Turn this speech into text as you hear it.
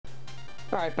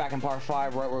Alright, back in part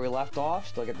 5, right where we left off.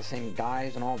 Still get the same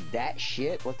guys and all that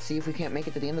shit. Let's see if we can't make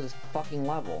it to the end of this fucking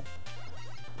level.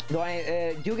 Though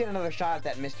I do get another shot at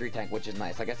that mystery tank, which is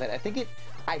nice. Like I said, I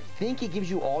think it gives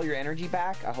you all your energy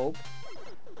back, I hope.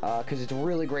 Because it's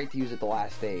really great to use at the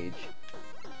last stage.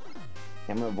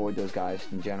 I'm gonna avoid those guys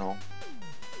in general.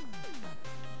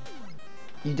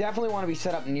 You definitely want to be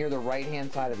set up near the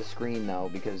right-hand side of the screen, though,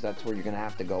 because that's where you're gonna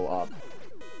have to go up.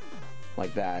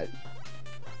 Like that.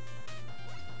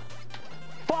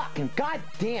 Fucking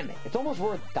goddamn it! It's almost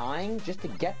worth dying just to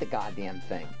get the goddamn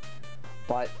thing.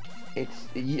 But it's,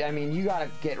 I mean, you gotta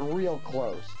get real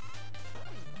close.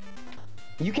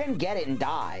 You can get it and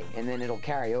die, and then it'll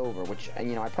carry over, which,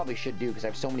 you know, I probably should do because I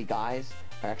have so many guys,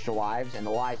 or extra lives, and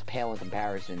the lives pale in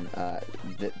comparison,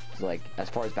 like, as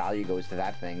far as value goes to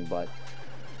that thing, but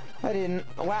I didn't.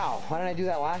 Wow, why didn't I do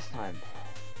that last time?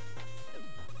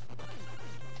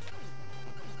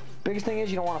 Biggest thing is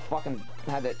you don't want to fucking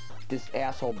have this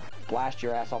asshole blast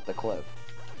your ass off the cliff.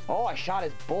 Oh, I shot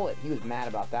his bullet. He was mad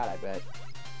about that, I bet.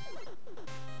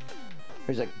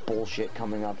 There's like bullshit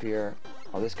coming up here.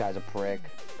 Oh, this guy's a prick.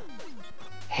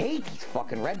 Hate these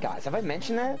fucking red guys. Have I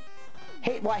mentioned that?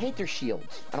 Well, I hate their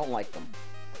shields. I don't like them.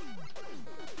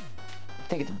 I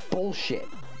think it's bullshit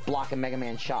blocking Mega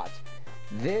Man shots.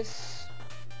 This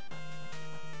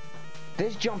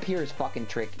jump here is fucking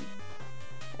tricky.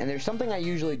 And there's something I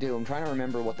usually do. I'm trying to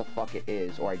remember what the fuck it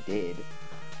is, or I did.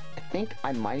 I think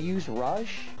I might use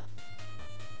Rush.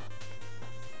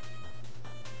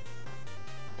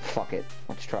 Fuck it.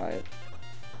 Let's try it.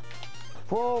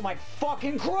 Whoa, my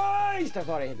fucking Christ! I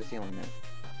thought I hit the ceiling there.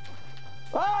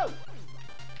 Oh!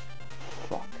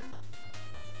 Fuck.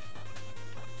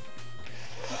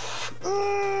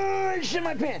 I shit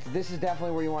my pants. This is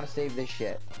definitely where you want to save this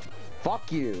shit.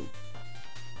 Fuck you.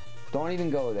 Don't even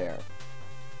go there.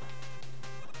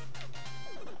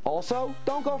 Also,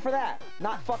 don't go for that.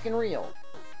 Not fucking real.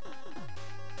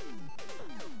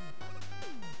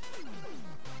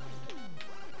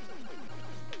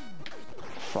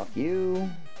 Fuck you.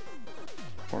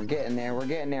 We're getting there. We're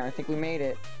getting there. I think we made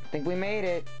it. I think we made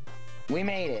it. We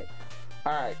made it.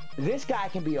 Alright. This guy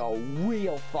can be a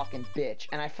real fucking bitch.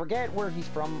 And I forget where he's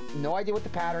from. No idea what the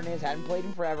pattern is. Hadn't played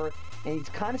him forever. And he's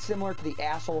kind of similar to the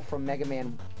asshole from Mega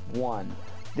Man 1.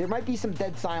 There might be some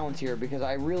dead silence here because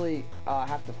I really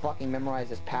have to fucking memorize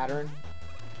this pattern,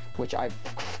 which I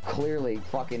clearly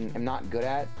fucking am not good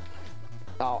at.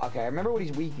 Oh, okay. I remember what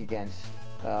he's weak against.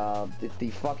 It's the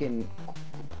fucking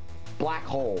black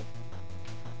hole.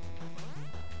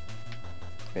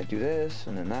 Gotta do this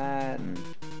and then that and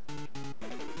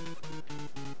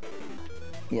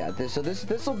yeah. So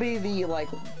this will be the like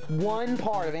one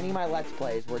part of any of my Let's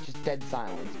Plays where it's just dead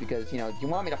silence because you know you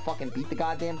want me to fucking beat the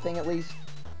goddamn thing at least.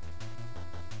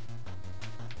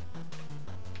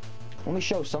 Let me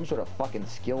show some sort of fucking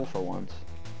skill for once.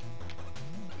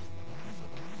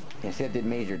 Yeah, see that did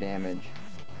major damage.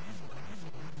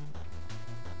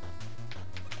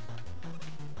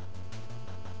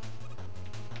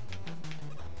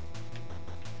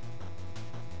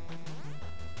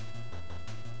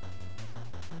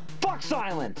 Fuck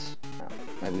silence! Oh,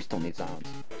 maybe we still need silence.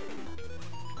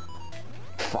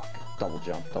 Fuck. Double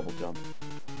jump, double jump.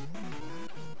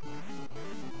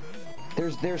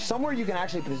 There's somewhere you can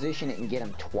actually position it and get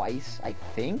him twice, I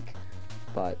think.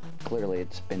 But clearly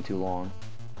it's been too long.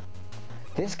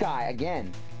 This guy,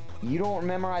 again, you don't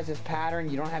memorize this pattern,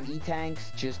 you don't have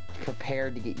E-tanks, just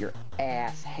prepared to get your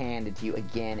ass handed to you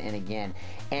again and again.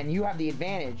 And you have the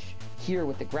advantage here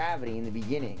with the gravity in the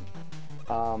beginning.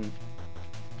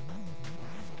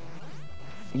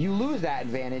 You lose that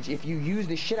advantage if you use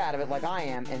the shit out of it like I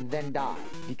am and then die.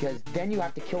 Because then you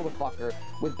have to kill the fucker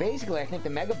with basically, I think the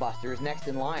Mega Buster is next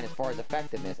in line as far as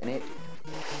effectiveness. And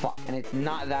it's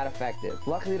not that effective.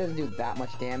 Luckily it doesn't do that much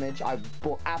damage. I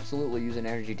will absolutely use an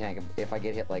energy tank if I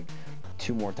get hit like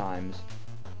 2 more times.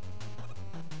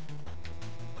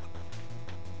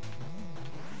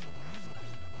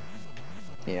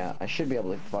 Yeah, I should be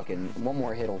able to fucking, one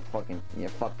more hit will fucking, yeah,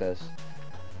 fuck this.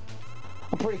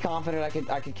 I'm pretty confident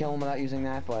I could kill him without using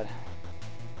that, but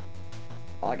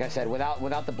like I said,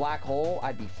 without the black hole,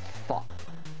 I'd be fucked.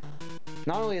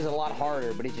 Not only is it a lot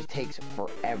harder, but it just takes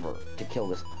forever to kill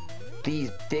them.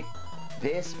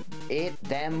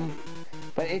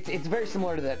 But it's very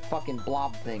similar to that fucking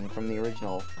blob thing from the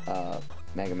original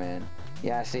Mega Man.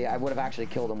 Yeah, see, I would have actually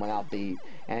killed him without the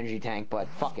energy tank, but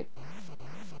fuck it.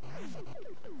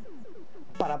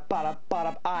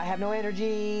 I have no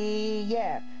energy.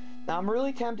 Yeah. Now, I'm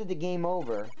really tempted to game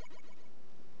over,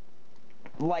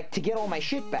 like, to get all my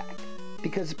shit back,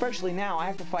 because especially now, I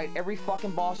have to fight every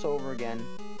fucking boss over again,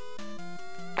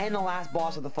 and the last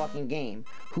boss of the fucking game,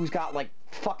 who's got like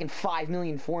fucking 5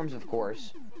 million forms, of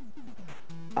course.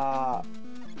 I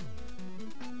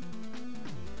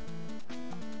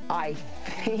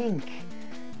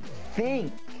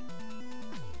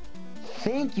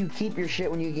think you keep your shit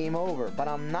when you game over, but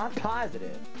I'm not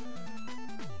positive.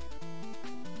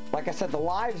 Like I said, the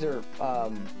lives are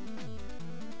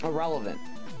irrelevant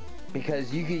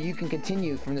because you can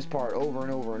continue from this part over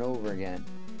and over and over again.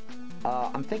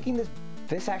 I'm thinking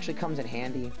this actually comes in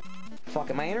handy. Fuck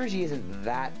it, my energy isn't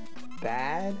that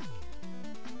bad,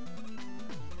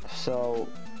 so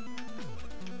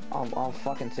I'll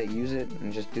fucking say use it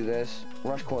and just do this.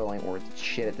 Rush coil ain't worth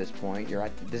shit at this point. You're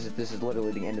right. This is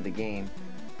literally the end of the game.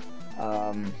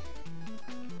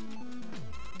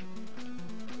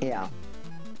 Yeah.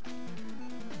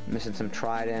 Missing some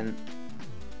trident.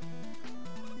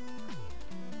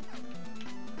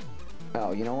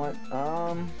 Oh, you know what?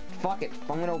 Fuck it. If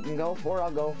I'm gonna go for it,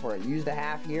 I'll go for it. Use the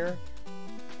half here.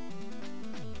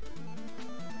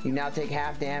 You now take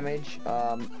half damage.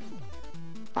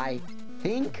 I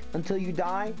think until you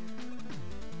die.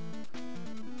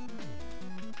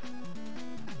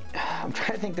 I'm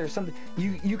trying to think. There's something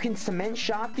you can cement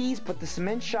shot these, but the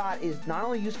cement shot is not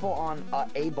only useful on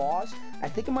a boss. I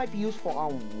think it might be useful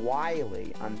on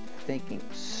Wily. I'm thinking.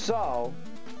 So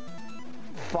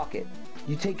fuck it.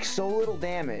 You take so little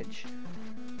damage.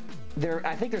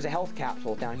 I think there's a health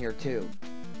capsule down here too.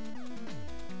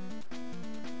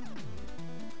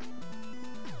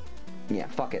 Yeah,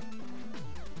 fuck it.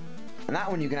 And that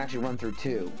one you can actually run through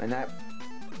too. And that...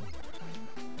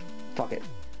 Fuck it.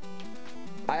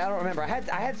 I don't remember. I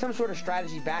had some sort of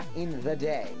strategy back in the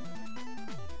day.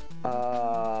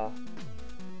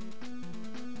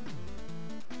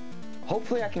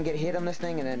 Hopefully I can get hit on this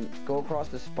thing and then go across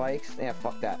the spikes. Yeah,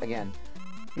 fuck that. Again.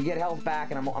 You get health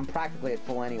back and I'm practically at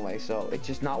full anyway, so it's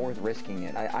just not worth risking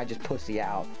it. I just pussy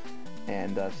out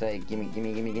and say, gimme,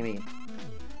 gimme, gimme, gimme.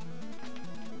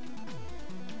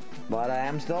 But I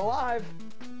am still alive.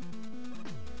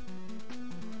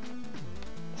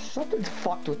 Something's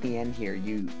fucked with the end here.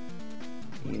 You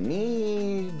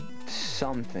need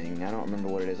something. I don't remember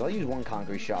what it is. I'll use one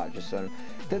concrete shot just so.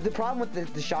 The problem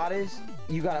with the shot is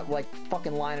you gotta like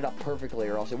fucking line it up perfectly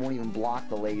or else it won't even block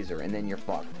the laser and then you're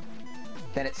fucked.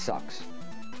 Then it sucks.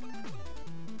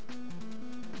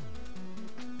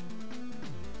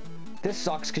 This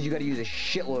sucks because you gotta use a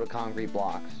shitload of concrete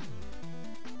blocks.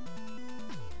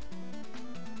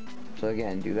 So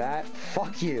again, do that.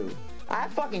 Fuck you. I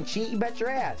fucking cheat, you bet your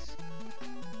ass.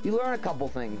 You learn a couple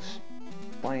things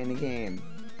playing the game.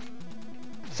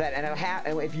 Set and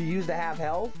if you use the half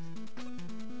health,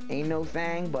 ain't no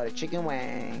thing but a chicken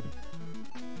wang.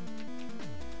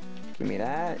 Give me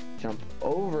that. Jump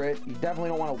over it. You definitely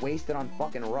don't want to waste it on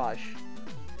fucking rush.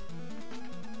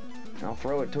 And I'll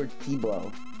throw it towards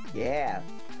T-Blow. Yeah.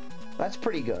 That's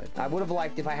pretty good. I would have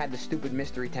liked if I had the stupid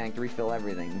mystery tank to refill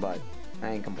everything, but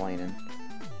I ain't complaining.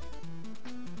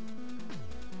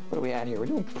 What are we at here? We're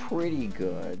doing pretty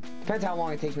good. Depends how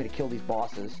long it takes me to kill these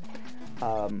bosses.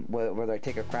 Whether I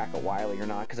take a crack at Wily or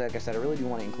not. Because like I said, I really do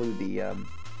want to include the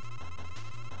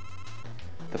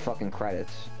fucking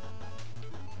credits.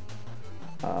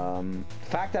 The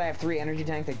fact that I have 3 energy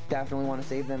tanks, I definitely want to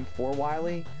save them for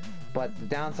Wily. But the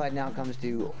downside now comes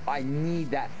to, I need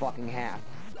that fucking half.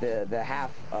 The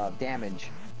half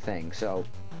damage thing. So,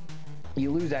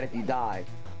 you lose that if you die.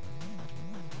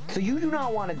 So you do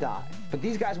not want to die. But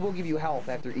these guys will give you health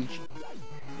after each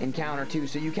encounter too.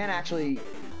 So you can actually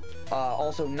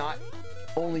also not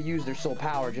only use their soul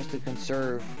power just to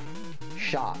conserve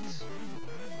shots.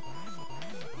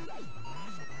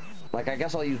 Like, I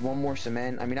guess I'll use one more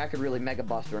cement. I mean, I could really Mega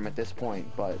Buster him at this point,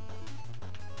 but...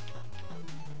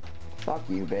 Fuck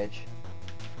you, bitch.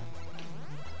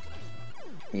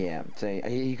 Yeah, say,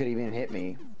 he could even hit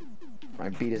me. I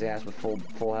beat his ass with full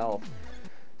health.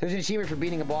 There's an achievement for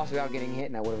beating a boss without getting hit,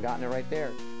 and I would have gotten it right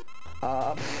there.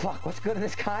 Fuck, what's good in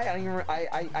this guy? I don't even,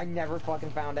 I never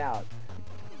fucking found out.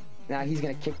 Now he's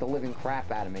gonna kick the living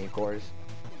crap out of me, of course.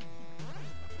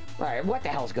 Alright, what the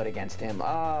hell's good against him?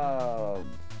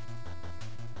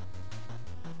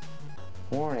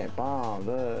 Hornet, bomb,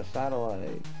 the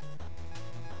satellite.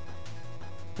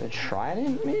 The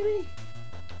trident, maybe?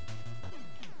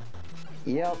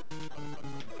 Yep.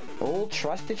 Old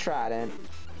trusted trident.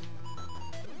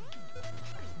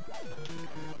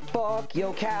 Fuck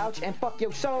your couch and fuck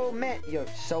your cement. Your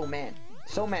cement.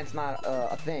 Cement's not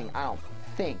a thing, I don't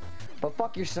think. But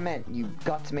fuck your cement, you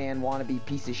guts man wannabe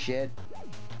piece of shit.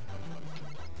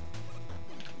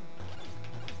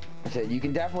 I said you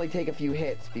can definitely take a few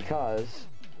hits because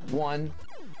 1,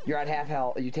 you're at half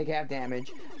health. You take half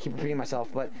damage. Keep repeating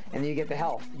myself, and then you get the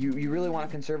health. You really want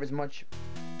to conserve as much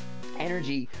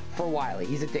energy for Wily.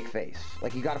 He's a dick face.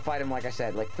 Like, you gotta fight him, like I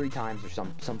said, like 3 times or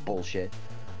some bullshit.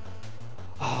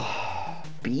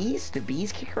 Bees? Do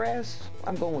bees kick her ass?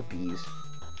 I'm going with bees.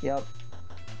 Yep.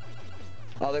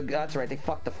 Oh, that's right. They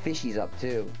fucked the fishies up,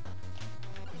 too.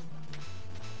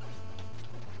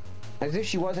 As if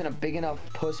she wasn't a big enough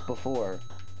puss before.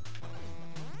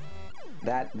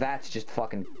 That's just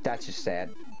fucking... That's just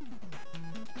sad.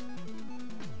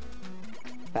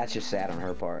 That's just sad on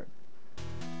her part.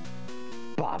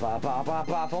 Bah, bah, bah, bah,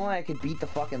 bah. If only I could beat the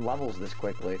fucking levels this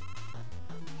quickly.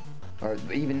 Or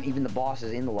even the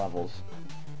bosses in the levels.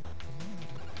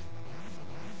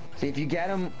 See, if you get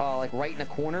them, like, right in a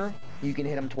corner, you can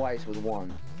hit them twice with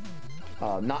one.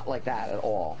 Not like that at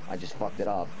all. I just fucked it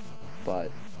up.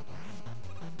 But...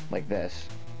 like this.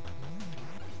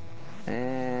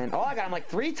 And... oh, I got him like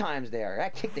 3 times there.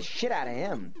 That kicked the shit out of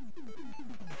him.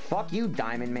 Fuck you,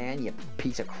 Diamond Man, you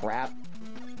piece of crap.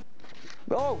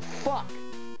 Oh, fuck!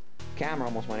 Camera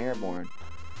almost went airborne.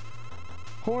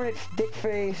 Hornet's dick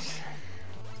face.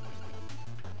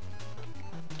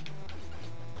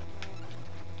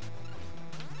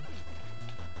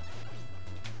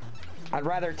 I'd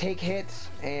rather take hits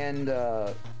and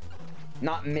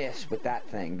not miss with that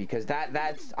thing, because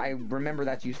that's I remember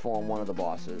that's useful on one of the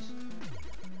bosses.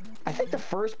 I think the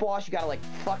first boss you gotta like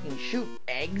fucking shoot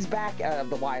eggs back at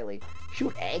the Wily.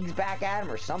 Shoot eggs back at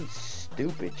him or some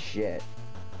stupid shit.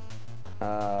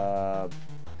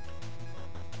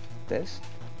 This?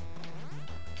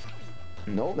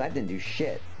 No, that didn't do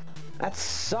shit. That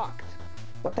sucked.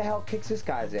 What the hell kicks this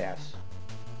guy's ass?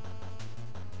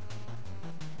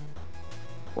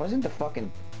 Wasn't the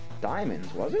fucking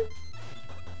diamonds, was it?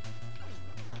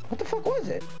 What the fuck was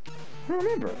it? I don't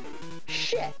remember.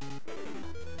 Shit!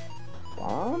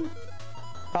 Bomb?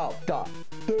 Oh, duh.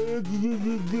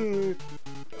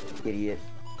 Idiot.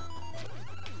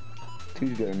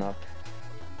 2's good enough.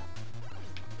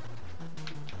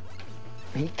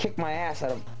 He kicked my ass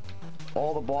out of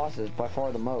all the bosses by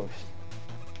far the most.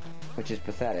 Which is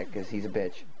pathetic, because he's a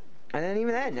bitch. And then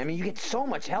even then, I mean, you get so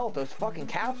much health. Those fucking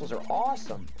capsules are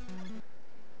awesome.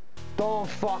 Don't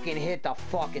fucking hit the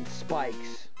fucking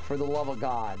spikes, for the love of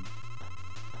God.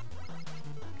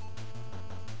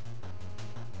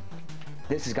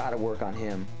 This has got to work on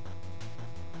him,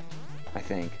 I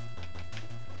think.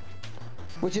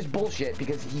 Which is bullshit,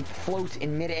 because he floats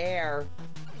in midair.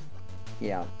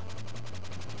 Yeah.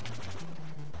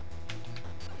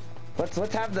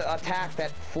 Let's have the attack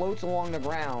that floats along the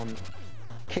ground.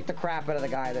 Kick the crap out of the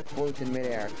guy that floats in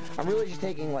midair. I'm really just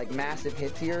taking like massive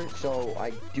hits here, so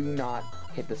I do not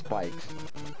hit the spikes.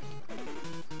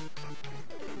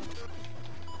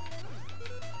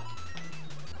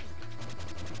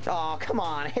 Oh, come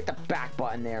on, hit the back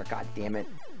button there, god damn it.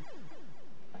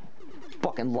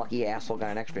 Fucking lucky asshole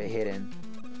got an extra hit in.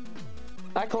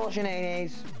 I call it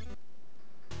shenanigans.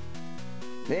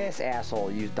 This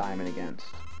asshole used diamond against.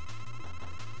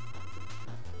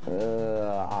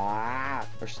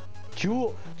 There's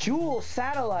Jewel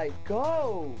satellite,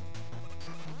 go!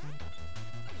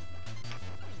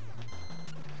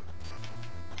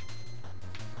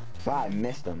 Wow, I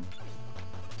missed him.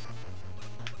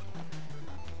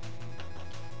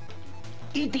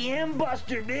 Eat the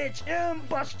M-Buster, bitch!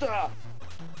 M-Buster!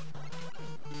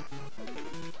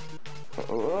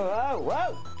 Whoa,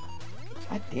 whoa!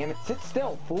 God damn it, sit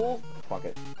still, fool! Fuck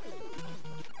it.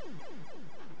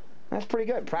 That's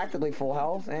pretty good. Practically full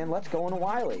health, and let's go into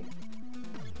Wily.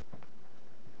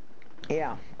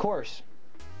 Yeah, of course.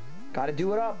 Gotta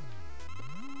do it up.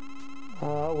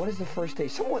 What is the first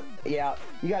stage? Yeah,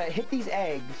 you gotta hit these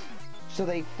eggs so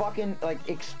they fucking, like,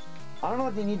 I don't know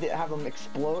if they need to have them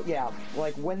explode. Yeah,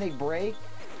 like, when they break,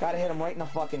 gotta hit them right in the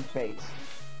fucking face.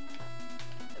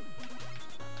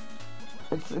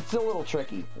 It's a little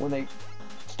tricky when they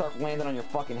start landing on your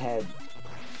fucking head.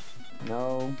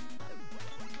 No.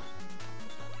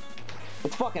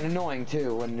 It's fucking annoying,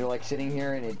 too, when you're, like, sitting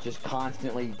here and it just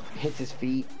constantly hits his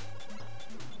feet.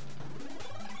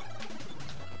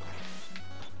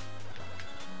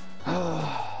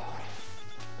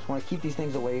 Just want to keep these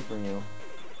things away from you.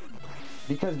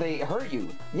 Because they hurt you.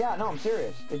 Yeah, no, I'm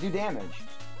serious. They do damage.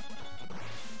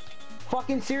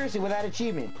 Fucking seriously, with that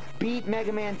achievement. Beat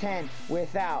Mega Man 10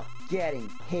 without getting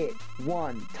hit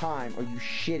one time. Are you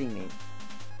shitting me?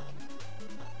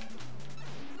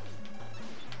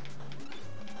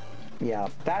 Yeah,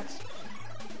 that's...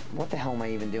 What the hell am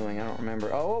I even doing? I don't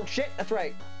remember. Oh, shit, that's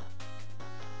right.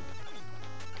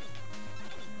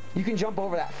 You can jump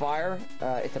over that fire.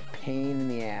 It's a pain in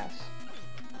the ass.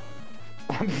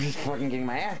 I'm just fucking getting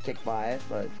my ass kicked by it,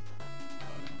 but...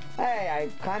 Hey,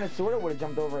 I kind of sort of would have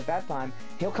jumped over at that time.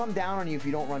 He'll come down on you if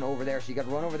you don't run over there, so you gotta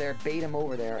run over there, bait him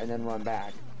over there, and then run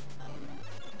back.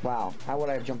 Wow, how would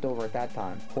I have jumped over at that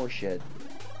time? Horseshit.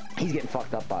 He's getting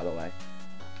fucked up, by the way.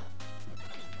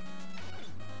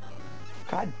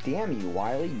 God damn you,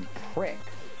 Wily, you prick.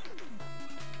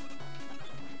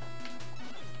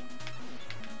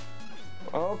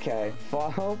 Okay,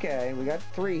 okay, we got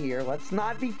 3 here. Let's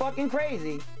not be fucking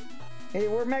crazy. Hey,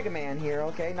 we're Mega Man here,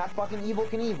 okay? Not fucking Evil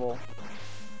Knievel.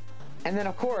 And then,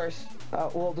 of course,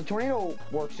 well, the tornado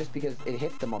works just because it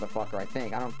hits the motherfucker, I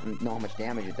think. I don't know how much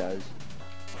damage it does.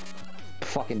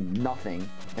 Fucking nothing.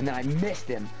 And then I missed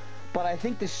him. But I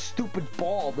think this stupid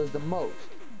ball does the most.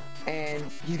 And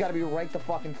he's got to be right the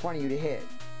fuck in front of you to hit.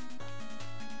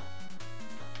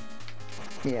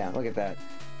 Yeah, look at that.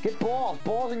 Get balls!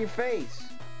 Balls in your face!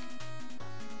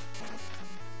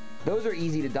 Those are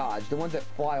easy to dodge. The ones that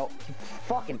fly out, you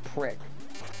fucking prick.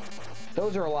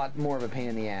 Those are a lot more of a pain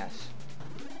in the ass.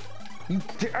 You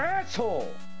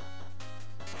asshole!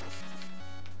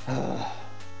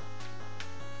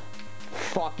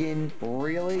 Fucking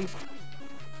really?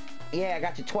 Yeah, I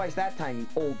got you twice that time, you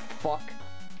old fuck.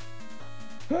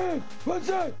 Hey, what's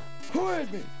that? Who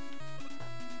hit me?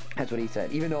 That's what he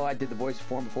said. Even though I did the voice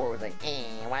form before, it was like,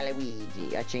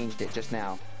 Waluigi. I changed it just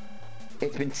now.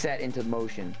 It's been set into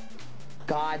motion.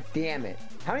 God damn it.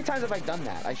 How many times have I done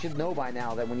that? I should know by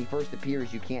now that when he first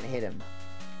appears, you can't hit him.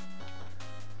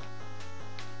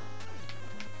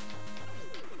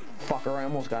 Fucker, I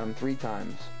almost got him 3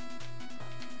 times.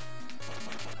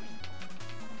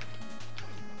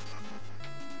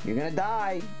 You're gonna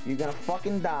die. You're gonna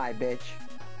fucking die, bitch.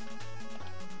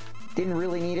 Didn't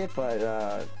really need it,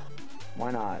 but,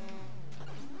 why not?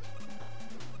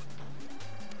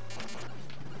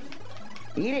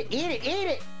 Eat it, eat it, eat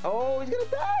it! Oh, he's gonna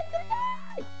die! He's gonna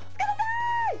die! He's gonna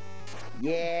die!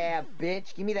 Yeah,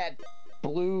 bitch. Give me that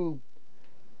blue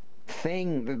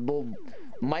thing, the little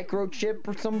microchip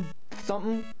or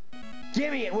something.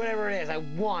 Give me it, whatever it is. I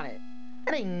want it.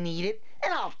 And I need it,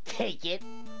 and I'll take it.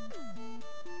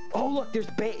 Oh, look, there's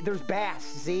Bass.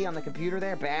 See, on the computer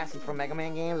there? Bass, he's from Mega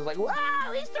Man games. It's like,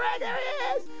 wow, Easter egg, there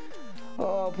it is!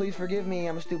 Oh, please forgive me.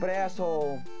 I'm a stupid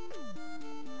asshole.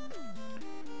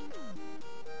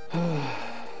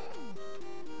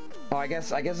 Oh, I guess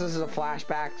this is a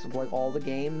flashback of like all the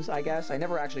games. I guess I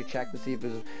never actually checked to see if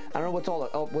it was. I don't know what's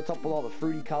up with all the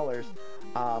fruity colors.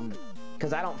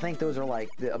 Because I don't think those are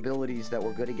like the abilities that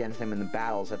were good against him in the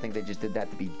battles. I think they just did that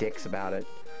to be dicks about it.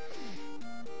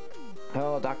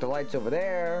 Oh, Dr. Light's over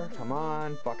there. Come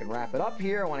on, fucking wrap it up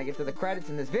here. I want to get to the credits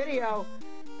in this video.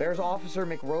 There's Officer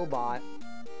McRobot.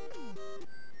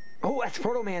 Oh, that's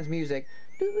Proto Man's music.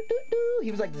 He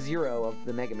was like the Zero of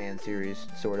the Mega Man series,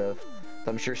 sort of.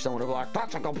 So I'm sure someone will be like,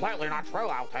 that's completely not true,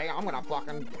 LT. I'm gonna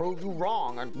fucking prove you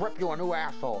wrong and rip you a new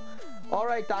asshole.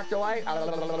 Alright, Dr. Light. And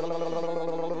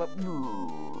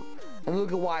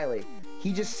look at Wily.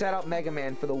 He just set up Mega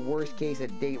Man for the worst case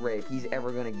of date rape he's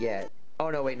ever gonna get. Oh,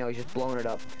 no, wait, no, he's just blowing it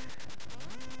up.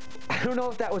 I don't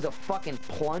know if that was a fucking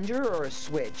plunger or a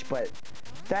switch, but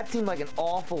that seemed like an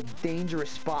awful, dangerous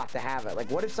spot to have it.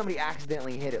 Like, what if somebody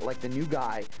accidentally hit it? Like, the new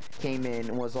guy came in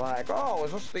and was like, oh,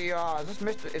 is this the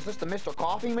Mr.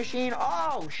 Coffee machine?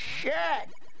 Oh, shit!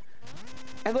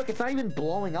 And look, it's not even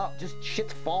blowing up, just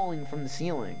shit's falling from the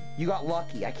ceiling. You got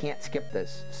lucky. I can't skip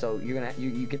this. So you're gonna,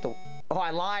 you get the, oh,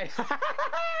 I lied. It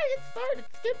started,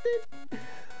 skipped it.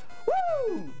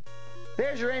 Woo!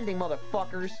 There's your ending,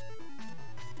 motherfuckers.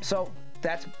 So,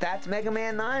 that's Mega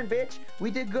Man 9, bitch.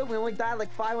 We did good. We only died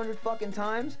like 500 fucking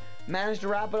times. Managed to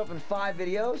wrap it up in 5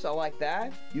 videos. I like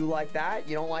that. You like that.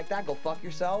 You don't like that, go fuck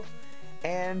yourself.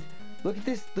 And look at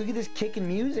this kicking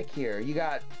music here. You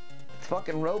got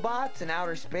fucking robots in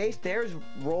outer space. There's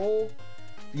Roll.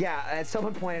 Yeah, as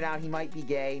someone pointed out, he might be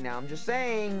gay. Now, I'm just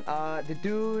saying, the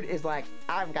dude is like,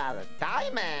 I've got a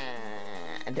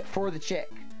diamond for the chick.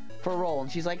 For Roll,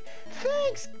 and she's like,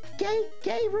 thanks,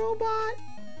 gay robot,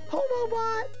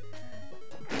 homobot.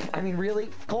 I mean, really?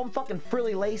 Call him fucking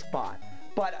Frilly Lacebot.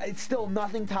 But it's still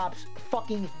nothing tops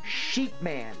fucking Sheep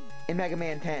Man in Mega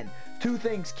Man 10. 2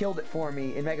 things killed it for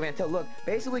me in Mega Man 10. Look,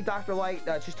 basically Dr. Light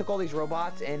just took all these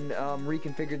robots and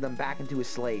reconfigured them back into a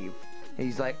slave. And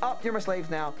he's like, oh, you're my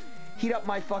slaves now. Heat up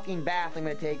my fucking bath I'm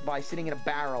gonna take by sitting in a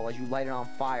barrel as you light it on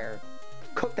fire.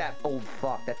 Cook that old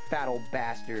fuck, that fat old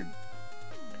bastard.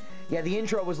 Yeah, the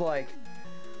intro was like,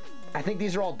 I think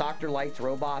these are all Dr. Light's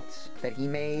robots that he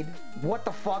made. What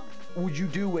the fuck would you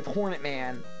do with Hornet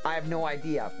Man? I have no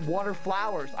idea. Water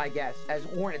flowers, I guess, as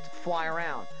hornets fly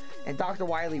around. And Dr.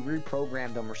 Wily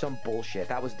reprogrammed them or some bullshit.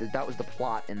 That was the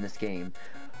plot in this game.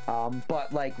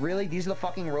 But like, really, these are the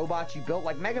fucking robots you built?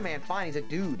 Like, Mega Man, fine, he's a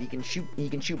dude. He can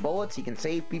shoot bullets, he can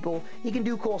save people, he can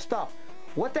do cool stuff.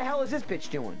 What the hell is this bitch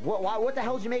doing? What the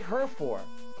hell did you make her for?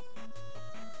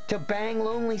 To bang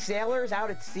lonely sailors out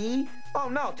at sea? Oh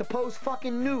no, to pose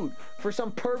fucking nude for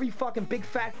some pervy fucking big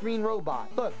fat green robot.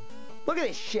 Look at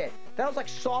this shit. That was like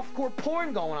softcore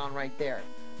porn going on right there.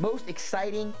 Most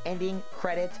exciting ending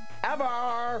credits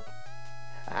ever.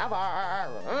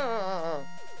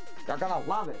 They're gonna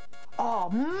love it. Oh,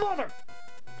 mother!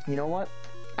 You know what?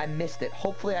 I missed it.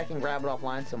 Hopefully I can grab it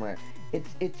offline somewhere.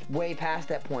 It's way past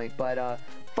that point, but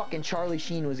fucking Charlie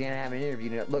Sheen was gonna have an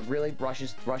interview. Look, really? Rush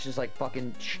is like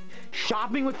fucking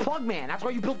shopping with Plugman. That's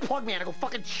why you built Plugman, to go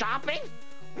fucking shopping?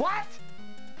 What?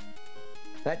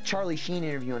 That Charlie Sheen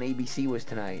interview on ABC was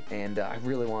tonight, and I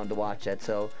really wanted to watch that,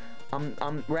 so I'm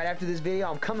right after this video,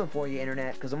 I'm coming for you,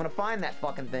 internet, because I'm gonna find that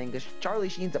fucking thing, because Charlie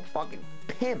Sheen's a fucking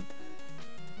pimp.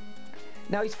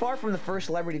 Now, he's far from the first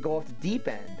celebrity to go off the deep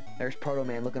end. There's Proto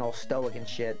Man looking all stoic and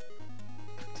shit,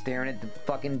 staring at the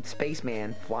fucking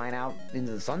spaceman flying out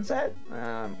into the sunset?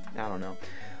 I don't know.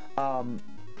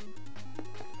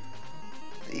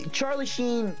 Charlie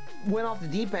Sheen went off the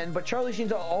deep end, but Charlie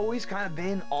Sheen's always kind of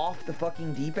been off the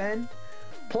fucking deep end.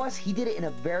 Plus, he did it in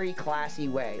a very classy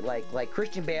way. Like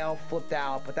Christian Bale flipped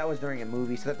out, but that was during a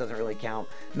movie, so that doesn't really count.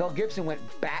 Mel Gibson went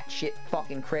batshit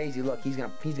fucking crazy. Look, he's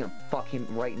gonna fuck him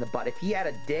right in the butt. If he had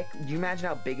a dick, do you imagine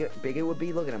how big it would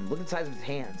be? Look at him. Look at the size of his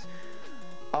hands.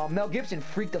 Mel Gibson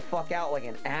freaked the fuck out like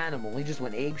an animal. He just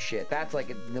went ape shit. That's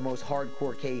like the most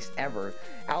hardcore case ever.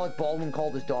 Alec Baldwin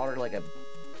called his daughter like a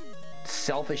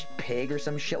selfish pig or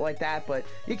some shit like that, but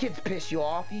your kids piss you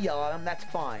off, you yell at them, that's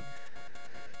fine.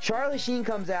 Charlie Sheen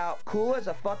comes out, cool as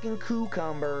a fucking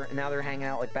cucumber, and now they're hanging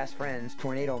out like best friends,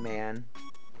 Tornado Man.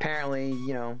 Apparently,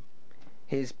 you know,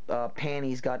 his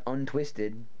panties got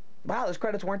untwisted. Wow, those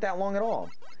credits weren't that long at all.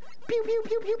 Pew pew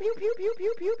pew pew pew pew pew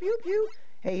pew pew pew pew.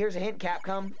 Hey, here's a hint,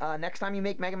 Capcom. Next time you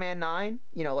make Mega Man 9,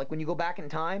 you know, like when you go back in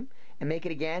time and make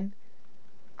it again,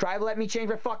 try to let me change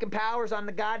my fucking powers on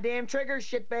the goddamn triggers,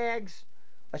 shitbags.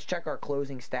 Let's check our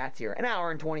closing stats here. An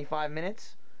hour and 25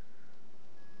 minutes.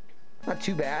 Not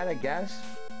too bad, I guess.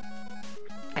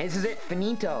 And this is it,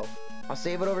 finito. I'll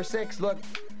save it over 6. Look,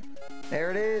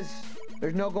 there it is.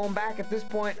 There's no going back at this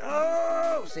point.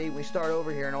 Oh! See, we start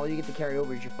over here, and all you get to carry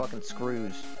over is your fucking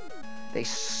screws. They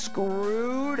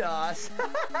screwed us.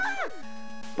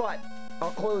 But I'll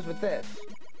close with this.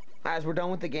 As we're done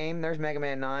with the game, there's Mega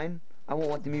Man 9. I won't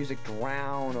let the music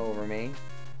drown over me.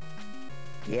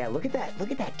 Yeah, look at that. Look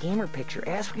at that gamer picture.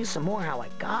 Ask me some more how I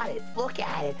got it. Look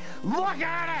at it. Look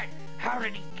at it! How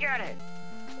did he get it?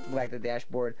 Go back to the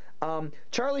dashboard.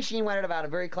 Charlie Sheen went about a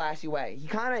very classy way.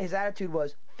 His attitude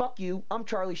was, fuck you, I'm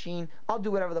Charlie Sheen, I'll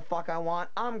do whatever the fuck I want,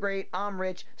 I'm great, I'm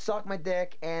rich, suck my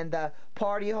dick, and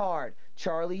party hard.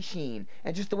 Charlie Sheen.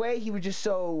 And just the way he was just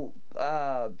so,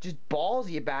 just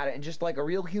ballsy about it, and just like a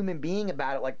real human being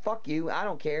about it, like, fuck you, I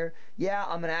don't care. Yeah,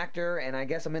 I'm an actor, and I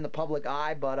guess I'm in the public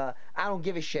eye, but I don't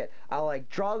give a shit. I like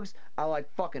drugs, I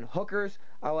like fucking hookers,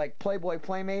 I like Playboy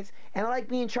Playmates, and I like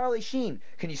being Charlie Sheen.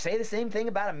 Can you say the same thing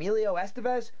about Emilio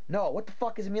Estevez? No, what the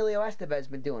fuck has Emilio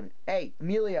Estevez been doing? Hey,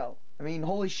 Emilio, I mean,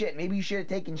 holy shit, maybe you should have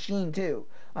taken Sheen too.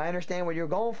 I understand what you're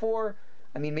going for.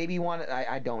 I mean, maybe you want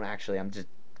to, I don't actually, I'm just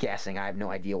guessing. I have no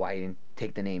idea why he didn't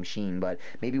take the name Sheen, but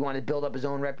maybe he wanted to build up his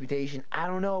own reputation. I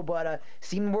don't know, but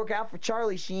seemed to work out for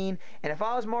Charlie Sheen. And if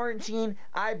I was Martin Sheen,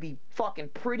 I'd be fucking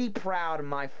pretty proud of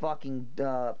my fucking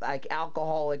like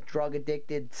alcoholic, drug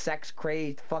addicted, sex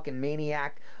crazed fucking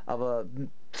maniac of a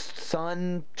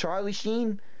son, Charlie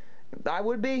Sheen. I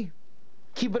would be.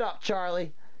 Keep it up,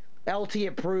 Charlie. LT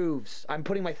approves. I'm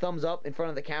putting my thumbs up in front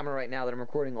of the camera right now that I'm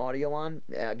recording audio on.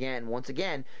 Once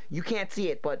again, you can't see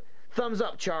it, but thumbs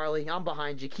up, Charlie. I'm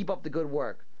behind you. Keep up the good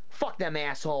work. Fuck them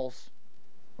assholes.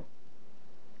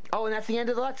 Oh, and that's the end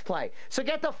of the Let's Play. So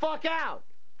get the fuck out!